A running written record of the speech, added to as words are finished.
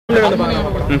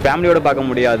ஃபேமிலியோட பார்க்க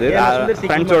முடியாது,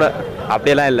 ஃப்ரெண்ட்ஸோட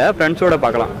அப்படியெல்லாம் இல்லை, ஃப்ரெண்ட்ஸோட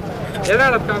பார்க்கலாம்.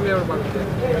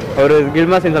 ஒரு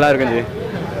கில்மா சீன்ஸ் எல்லாம் இருக்குங்க.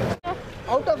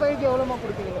 அவுட் ஆஃப் 5 எவ்வளோமா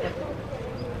கொடுப்பீங்க?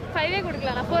 5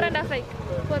 கொடுக்கலாம். 4.5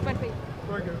 4.5.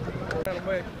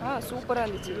 சூப்பராக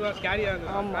இருந்துச்சு.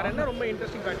 வேற என்ன ரொம்ப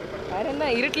இன்ட்ரெஸ்டிங் ஃபேக்ட்? வேற என்ன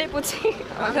இருட்டிலே போச்சு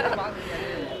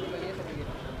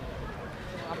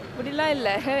அப்படிலாம்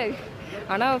இல்லை,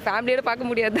 ஆனால் ஃபேமிலியோட பார்க்க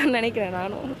முடியாதுன்னு நினைக்கிறேன்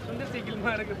நானும்.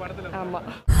 ஆமாம்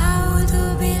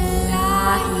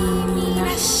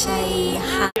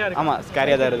ஆமாம்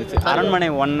ஸ்கேரியாக தான் இருந்துச்சு. அரண்மனை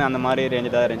 1 அந்த மாதிரி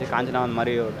ரேஞ்சு தான் இருந்துச்சு, காஞ்சனா அந்த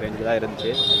மாதிரி ஒரு ரேஞ்சு தான்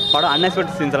இருந்துச்சு. படம்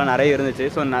அன்எக்ஸ்பெக்டட் சீன்ஸ் எல்லாம் நிறைய இருந்துச்சு.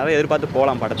 ஸோ நிறைய எதிர்பார்த்து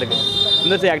போகலாம் படத்துக்கு.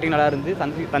 சுந்தர் சி ஆக்டிங் நல்லா இருந்துச்சு,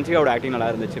 தன்ஷிகாவோட ஆக்டிங் நல்லா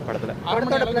இருந்துச்சு படத்தில்.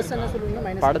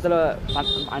 படத்தில்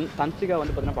தன்ஷிகா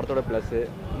வந்து பார்த்தீங்கன்னா படத்தோட ப்ளஸ்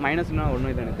மைனஸ்னா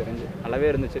ஒன்றும் இது எனக்கு தெரிஞ்சு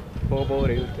நல்லாவே இருந்துச்சு. போக போக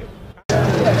ஒரு யூஸ்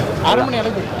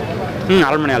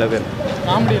அரண்மனை அளவு பேர்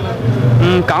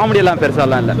காமெடியெல்லாம்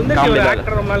பெருசாலாம் இல்லை.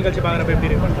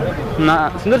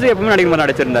 நான் சுந்தர் சி எப்பவுமே நடிக்கிற மாதிரி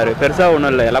நடிச்சிருந்தாரு, பெருசாக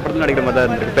ஒன்றும் இல்லை, எல்லா படத்துலையும் நடிக்கிற மாதிரி தான்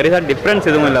இருந்துருக்கு. பெருசாக டிஃப்ரென்ஸ்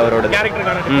எதுவும் இல்லை அவரோட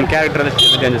கேரக்டர்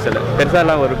சேஞ்சஸ் இல்லை,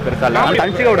 பெருசாலாம் ஒரு பெருசாக இல்லை.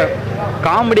 தன்ஷிகாவோட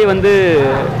காமெடி வந்து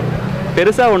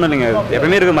பெருசாக ஒன்றும் இல்லைங்க,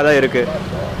 எப்பவுமே இருக்கிற மாதிரி தான் இருக்குது.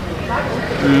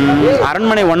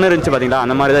 அரண்மனை 1 இருந்துச்சு பார்த்தீங்களா,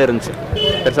 அந்த மாதிரி தான் இருந்துச்சு,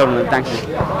 பெருசாக ஒன்று. தேங்க்ஸ்.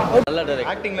 நல்லா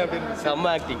ஆக்டிங்ல செம்ம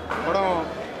ஆக்டிங்.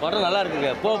 படம் நல்லா இருக்குங்க,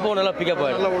 போக நல்லா பிக்கப்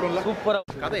ஆகும், சூப்பராக.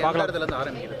 கதை எந்த இடத்துல இருந்து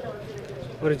ஆரம்பிக்குது?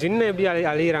 ஒரு ஜின்னை எப்படி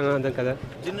அழிகிறாங்க அந்த கதை.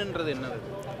 ஜின்னுன்றது என்னது?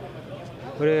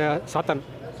 ஒரு சாத்தான்.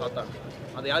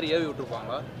 அதை யார் ஏவி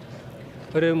விட்டுருப்பாங்களா?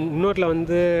 ஒரு முன்னோட்டில்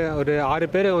வந்து ஒரு 6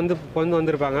 பேர் வந்து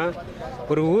வந்திருப்பாங்க.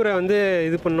 ஒரு ஊரை வந்து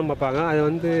இது பண்ண பார்ப்பாங்க, அதை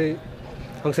வந்து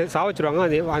அவங்க சாவச்சிருவாங்க.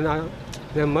 அது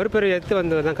அந்த மறுபேரை எடுத்து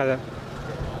வந்தது தான் கதை.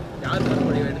 யார்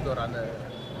மறுபடியும் எடுத்து வராங்க?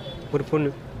 ஒரு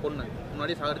பொண்ணு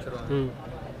முன்னாடி சாகரிச்சிருவாங்க.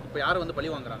 இப்போ யார் வந்து பழி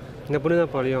வாங்குறாங்க? இந்த பொண்ணு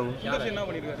தான் பழி வாங்க. என்ன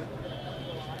பண்ணிருக்காரு?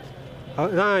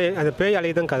 அவர் தான் அந்த பேய்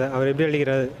அழகி தான் கதை, அவர் எப்படி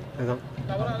அழிக்கிறாரு அதுதான்.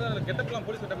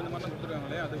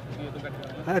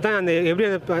 அதுதான் அந்த எப்படி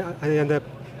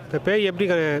அந்த பேய் எப்படி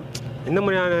எந்த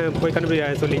மாதிரியான போய்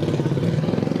கண்டுபிடிக்கிறாரு சொல்லி,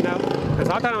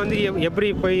 சாத்தானை வந்து எப்படி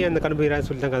போய் அந்த கண்டுபிடிக்கிறாரு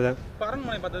சொல்லி தான் கதை.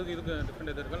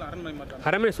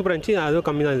 அரண்மனை சூப்பராக இருந்துச்சு, அதுவும்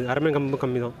கம்மி தான். இது அரண்மனை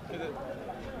கம்மி தான்,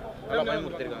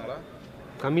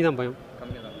 கம்மி தான் பயம்.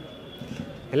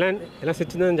 எல்லாம்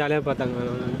சிரிச்சு தான் ஜாலியாக பார்த்தாங்க.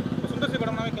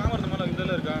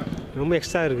 ரொம்ப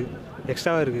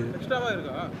எக்ஸ்ட்ராவாக இருக்குது.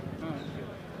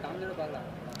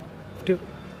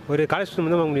 ஒரு காலேஜ்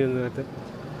ஸ்டூடெண்ட் தான் வாங்க முடியும் அது.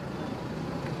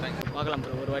 பார்க்கலாம்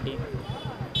ப்ரோ ஒரு வாட்டி.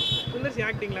 சுந்தர் சி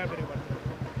ஆக்டிங்லாம் எப்படி?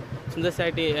 சுந்தர் சி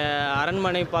ஆக்டிங்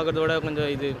அரண்மனை பார்க்குறதோட கொஞ்சம்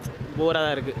இது போராக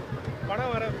தான் இருக்குது.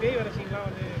 படம் வர பேய் வர சீன்லாம்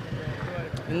வந்து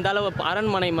இந்த அளவு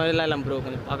அரண்மனை மாதிரிலாம் இல்லை ப்ரோ,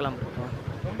 கொஞ்சம் பார்க்கலாம் ப்ரோ.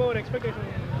 ரொம்ப ஒரு எக்ஸ்பெக்டேஷன்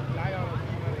லாக் ஆகும்.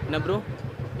 என்ன ப்ரோ?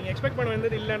 நீங்கள் எக்ஸ்பெக்ட் பண்ண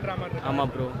வந்தது இல்லைன்ற மாதிரி.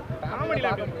 ஆமாம் ப்ரோ.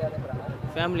 காமெடிலாம்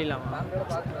ஃபேமிலிலாம்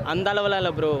அந்த அளவெல்லாம்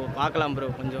இல்லை ப்ரோ, பார்க்கலாம் ப்ரோ.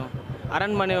 கொஞ்சம்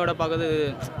அரண்மனையோட பார்க்குறது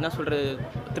என்ன சொல்கிறது,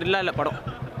 த்ரில்லாக இல்லை படம்.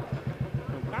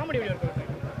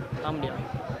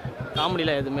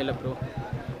 காமெடியில் எதுவுமே இல்லை ப்ரோ,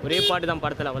 ஒரே பாட்டு தான்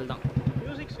படத்தில், அவள் தான்.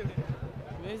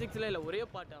 மியூசிக்ஸில் இல்லை, ஒரே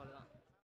பாட்டு அவள் தான்.